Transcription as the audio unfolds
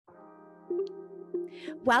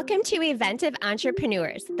Welcome to Eventive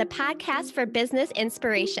Entrepreneurs, the podcast for business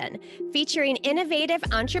inspiration, featuring innovative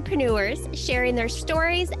entrepreneurs sharing their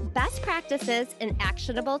stories, best practices, and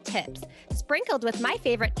actionable tips, sprinkled with my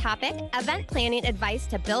favorite topic, event planning advice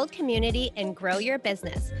to build community and grow your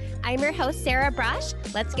business. I'm your host, Sarah Brush.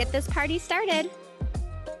 Let's get this party started.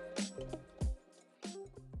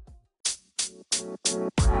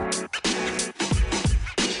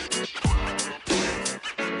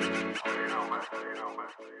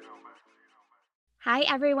 Hi,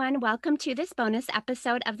 everyone. Welcome to this bonus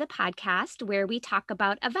episode of the podcast where we talk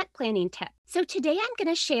about event planning tips. So today I'm going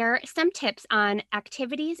to share some tips on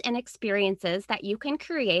activities and experiences that you can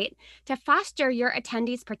create to foster your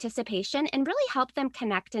attendees' participation and really help them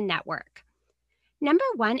connect and network. Number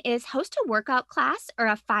one is host a workout class or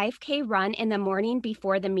a 5K run in the morning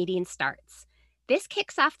before the meeting starts. This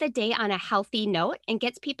kicks off the day on a healthy note and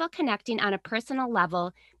gets people connecting on a personal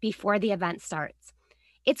level before the event starts.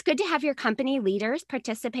 It's good to have your company leaders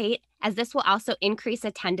participate, as this will also increase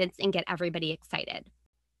attendance and get everybody excited.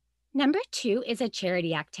 Number two is a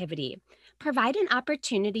charity activity. Provide an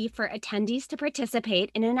opportunity for attendees to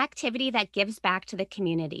participate in an activity that gives back to the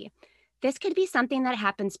community. This could be something that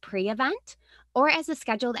happens pre-event or as a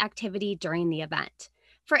scheduled activity during the event.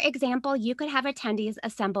 For example, you could have attendees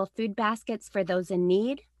assemble food baskets for those in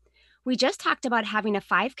need. We just talked about having a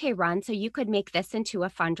 5K run, so you could make this into a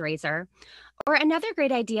fundraiser. Or another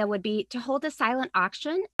great idea would be to hold a silent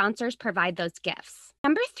auction. Sponsors provide those gifts.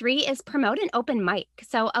 Number three is promote an open mic.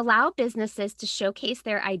 So allow businesses to showcase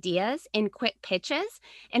their ideas in quick pitches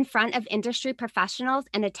in front of industry professionals,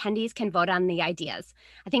 and attendees can vote on the ideas.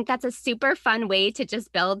 I think that's a super fun way to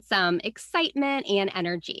just build some excitement and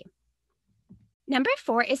energy. Number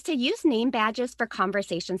four is to use name badges for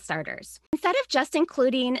conversation starters. Instead of just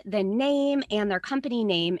including the name and their company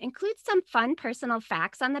name, include some fun personal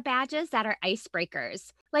facts on the badges that are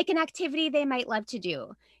icebreakers, like an activity they might love to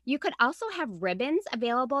do. You could also have ribbons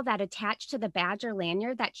available that attach to the badge or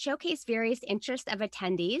lanyard that showcase various interests of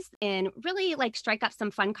attendees and really strike up some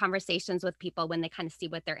fun conversations with people when they kind of see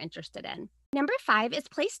what they're interested in. Number five is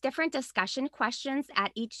place different discussion questions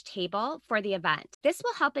at each table for the event. This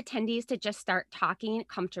will help attendees to just start talking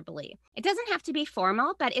comfortably. It doesn't have to be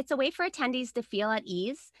formal, but it's a way for attendees to feel at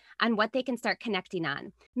ease on what they can start connecting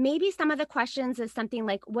on. Maybe some of the questions is something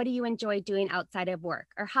like, what do you enjoy doing outside of work?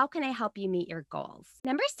 Or how can I help you meet your goals?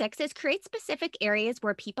 Number six is create specific areas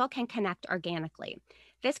where people can connect organically.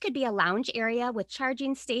 This could be a lounge area with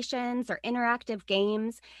charging stations or interactive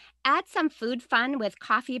games. Add some food fun with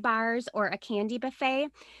coffee bars or a candy buffet.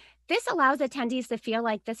 This allows attendees to feel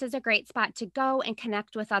like this is a great spot to go and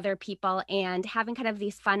connect with other people, and having kind of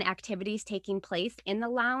these fun activities taking place in the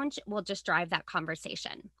lounge will just drive that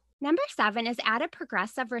conversation. Number seven is add a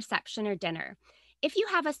progressive reception or dinner. If you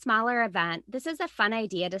have a smaller event, this is a fun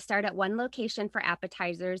idea to start at one location for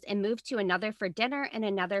appetizers and move to another for dinner and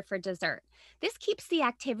another for dessert. This keeps the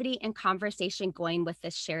activity and conversation going with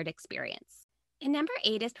this shared experience. And number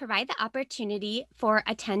eight is provide the opportunity for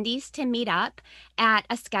attendees to meet up at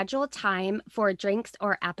a scheduled time for drinks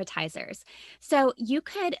or appetizers. So you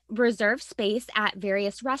could reserve space at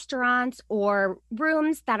various restaurants or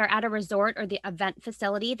rooms that are at a resort or the event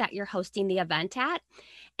facility that you're hosting the event at.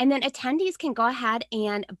 And then attendees can go ahead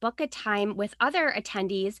and book a time with other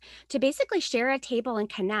attendees to basically share a table and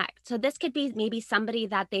connect. So this could be maybe somebody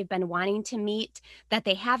that they've been wanting to meet that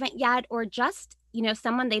they haven't yet, or just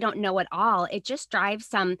someone they don't know at all. It just drives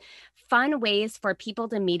some fun ways for people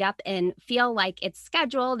to meet up and feel like it's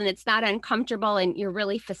scheduled and it's not uncomfortable, and you're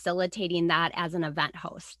really facilitating that as an event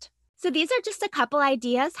host. So these are just a couple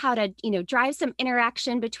ideas how to, drive some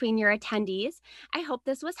interaction between your attendees. I hope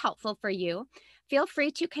this was helpful for you. Feel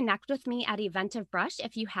free to connect with me at Eventive Brush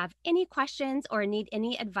if you have any questions or need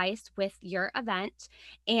any advice with your event.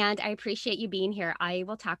 And I appreciate you being here. I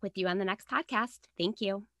will talk with you on the next podcast. Thank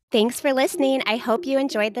you. Thanks for listening. I hope you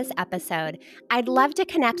enjoyed this episode. I'd love to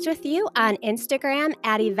connect with you on Instagram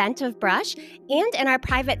at Eventive Brush and in our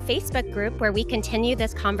private Facebook group where we continue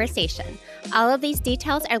this conversation. All of these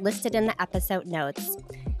details are listed in the episode notes.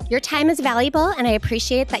 Your time is valuable, and I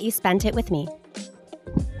appreciate that you spent it with me.